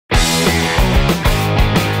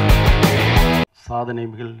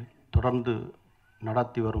சாதனைகள் தொடர்ந்து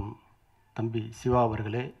நடத்தி வரும் தம்பி சிவா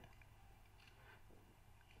அவர்களே,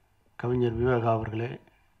 கவிஞர் விவேகா அவர்களே,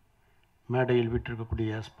 மேடையில்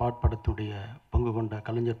விட்டிருக்கக்கூடிய ஸ்பாட் படத்துடைய பங்கு கொண்ட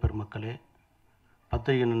கலைஞர் பெருமக்களே,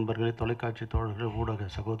 பத்திரிகை நண்பர்களே, தொலைக்காட்சி தோழர்களே, ஊடக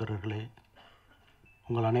சகோதரர்களே,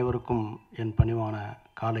 உங்கள் அனைவருக்கும் என் பணிவான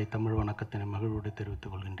காலை தமிழ் வணக்கத்தினை மகிழ்வோடு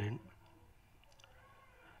தெரிவித்துக் கொள்கின்றேன்.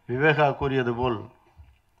 விவேகா கூறியது போல்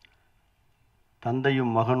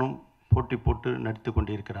தந்தையும் மகனும் போட்டி போட்டு நடித்து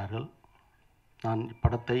கொண்டிருக்கிறார்கள். நான்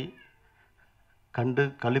இப்படத்தை கண்டு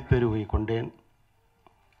களிப்பெருவை கொண்டேன்,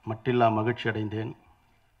 மட்டில்லா மகிழ்ச்சி அடைந்தேன்.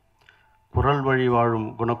 குரல் வழி வாழும்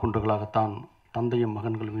குணக்குன்றுகளாகத்தான் தந்தையும்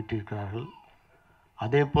மகன்களும் வீட்டிருக்கிறார்கள்.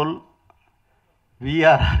 அதேபோல்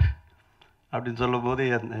விஆர்ஆர் அப்படின்னு சொல்லும்போது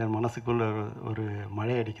என் மனசுக்குள்ள ஒரு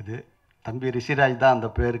மழை அடிக்குது. தம்பி ரிஷிராஜ் தான் அந்த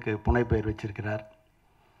பெயருக்கு புனை பெயர் வச்சிருக்கிறார்.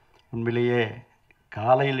 உண்மையிலேயே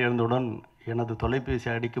காலையில் எழுந்தவுடன் எனது தொலைபேசி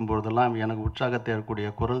அடிக்கும் பொழுதெல்லாம் எனக்கு உற்சாகத்தை இருக்கக்கூடிய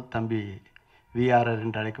குரல் தம்பி விஆர்ஆர்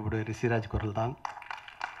என்று அழைக்கக்கூடிய ரிஷிராஜ் குரல் தான்.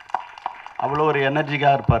 அவ்வளோ ஒரு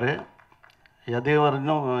எனர்ஜிக்காக இருப்பார். எதை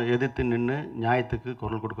வரைக்கும் எதிர்த்து நின்று நியாயத்துக்கு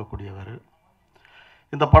குரல் கொடுக்கக்கூடியவர்.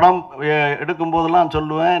 இந்த படம் எடுக்கும்போதெல்லாம்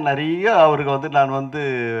சொல்லுவேன், நிறைய அவருக்கு நான்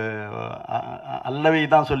அல்லவை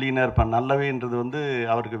தான் சொல்லிக்கினே இருப்பேன். நல்லவைன்றது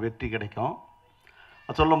அவருக்கு வெற்றி கிடைக்கும்.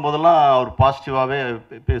 சொல்லும் போதெல்லாம் அவர் பாசிட்டிவாகவே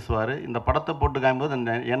பேசுவார். இந்த படத்தை போட்டு காயும்போது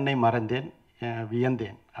என்னை மறந்தேன்,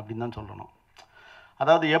 வியந்தேன் அப்படின்னு தான் சொல்லணும்.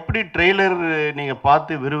 அதாவது எப்படி ட்ரெய்லர் நீங்கள்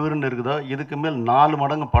பார்த்து விறுவிறுன்னு இருக்குதோ, இதுக்கு மேல் 4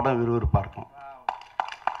 மடங்கு படம் விறுவிறுப்பாக இருக்கும்.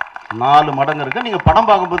 4 மடங்கு இருக்குது. நீங்கள் படம்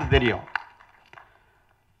பார்க்கும்போது தெரியும்.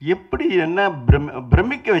 எப்படி என்ன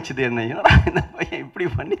பிரமிக்க வச்சுது என்னடா இந்த பையன் இப்படி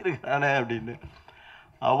பண்ணியிருக்கானே அப்படின்னு.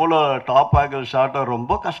 அவ்வளோ டாப் ஆங்கிள் ஷாட்டாக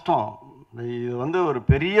ரொம்ப கஷ்டம். இது ஒரு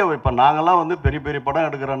பெரிய, இப்போ நாங்கள்லாம் பெரிய பெரிய படம்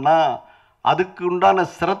எடுக்கிறோன்னா அதுக்கு உண்டான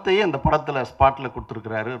சிரத்தையே இந்த படத்தில் ஸ்பாட்டில்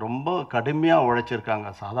கொடுத்துருக்குறாரு. ரொம்ப கடுமையாக உழைச்சிருக்காங்க.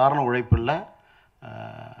 சாதாரண உழைப்பு இல்லை.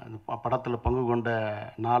 படத்தில் பங்கு கொண்ட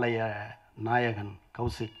நாளைய நாயகன்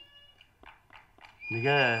கௌசிக்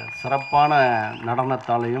மிக சிறப்பான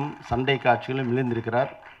நடனத்தாலையும் சண்டை காட்சிகளும்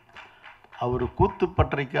விழுந்திருக்கிறார். அவர்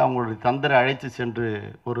கூத்துப்பற்றைக்கு அவங்களுடைய தந்தரை அழைத்து சென்று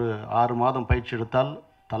ஒரு 6 மாதம் பயிற்சி எடுத்தால்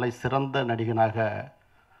தலை சிறந்த நடிகனாக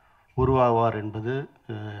உருவாவார் என்பது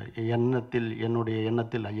என்னுடைய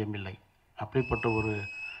எண்ணத்தில் ஐயமில்லை. அப்படிப்பட்ட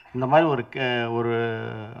இந்த மாதிரி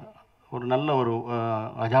ஒரு நல்ல ஒரு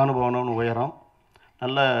அஜானுபவன உயரம்,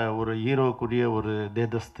 நல்ல ஒரு ஹீரோக்குரிய ஒரு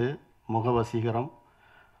தேதஸ்து, முகவசீகரம்,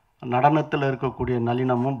 நடனத்தில் இருக்கக்கூடிய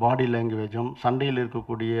நளினமும் பாடி லாங்குவேஜும், சண்டையில்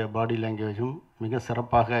இருக்கக்கூடிய பாடி லாங்குவேஜும் மிக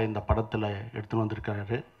சிறப்பாக இந்த படத்தில் எடுத்துன்னு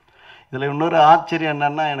வந்திருக்கிறாரு. இதில் இன்னொரு ஆச்சரியம்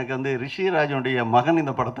என்னென்னா, எனக்கு ரிஷிராஜனுடைய மகன்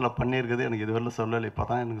இந்த படத்தில் பண்ணியிருக்குது. எனக்கு இதுவரை சொல்லலை, இப்போ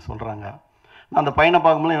தான் எனக்கு சொல்கிறாங்க. நான் அந்த பையனை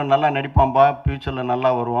பார்க்கும்போது இவன் நல்லா நடிப்பான்பா, ஃப்யூச்சரில் நல்லா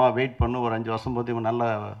வருவான், வெயிட் பண்ணு, ஒரு 5 வருஷம் போது இவன் நல்ல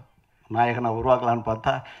நாயகனை உருவாக்கலான்னு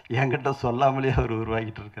பார்த்தா என்கிட்ட சொல்லாமலே அவர்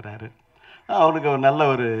உருவாக்கிட்டு இருக்கிறாரு. அவனுக்கு ஒரு நல்ல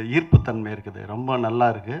ஒரு ஈர்ப்புத்தன்மை இருக்குது. ரொம்ப நல்லா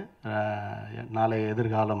இருக்குது. நாளைய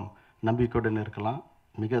எதிர்காலம் நம்பிக்கையுடன் இருக்கலாம்.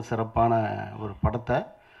 மிக சிறப்பான ஒரு படத்தை,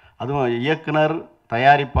 அதுவும் இயக்குனர்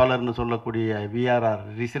தயாரிப்பாளர்னு சொல்லக்கூடிய விஆர்ஆர்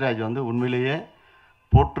ரிஷிராஜ் உண்மையிலேயே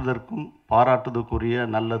போற்றுதற்கும் பாராட்டுதற்குரிய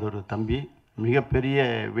நல்லதொரு தம்பி. மிகப்பெரிய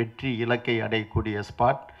வெற்றி இலக்கை அடையக்கூடிய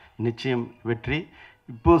ஸ்பாட் நிச்சயம் வெற்றி.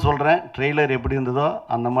 இப்போ சொல்கிறேன், ட்ரெய்லர் எப்படி இருந்ததோ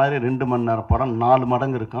அந்த மாதிரி 2 மணி நேரம் படம் 4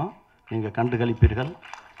 மடங்கு இருக்கும். நீங்கள் கண்டு கழிப்பீர்கள்.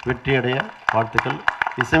 வெற்றியடைய வாழ்த்துக்கள்.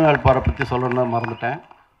 இசையமைப்பாளரை பற்றி சொல்லணும்னு மறந்துட்டேன்.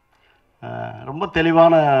 ரொம்ப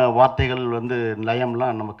தெளிவான வார்த்தைகள்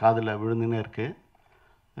லயம்லாம் நம்ம காதில் விழுந்துன்னே இருக்குது.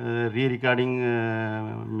 ரீரிகார்டிங்,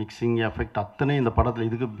 மிக்சிங், எஃபெக்ட் அத்தனை இந்த படத்தில்.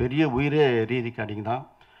 இதுக்கு பெரிய உயிரே ரீரிகார்டிங் தான்.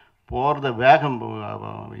 போகிறத வேகம்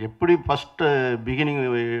எப்படி ஃபஸ்ட்டு பிகினிங்,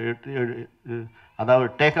 அதாவது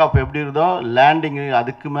டேக் ஆஃப் எப்படி இருந்தோ லேண்டிங்கு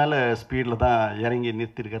அதுக்கு மேலே ஸ்பீடில் தான் இறங்கி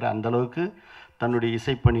நிறுத்தியிருக்காரு. அந்தளவுக்கு தன்னுடைய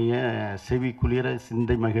இசைப்பணியை செவி குளிர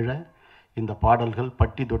சிந்தை மகிழ இந்த பாடல்கள்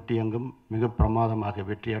பட்டி தொட்டி எங்கும் மிக பிரமாதமாக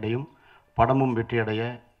வெற்றியடையும். படமும் வெற்றியடைய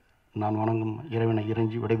நான் வணங்கும் இறைவனை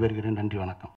இறைஞ்சி விடைபெறுகிறேன். நன்றி, வணக்கம்.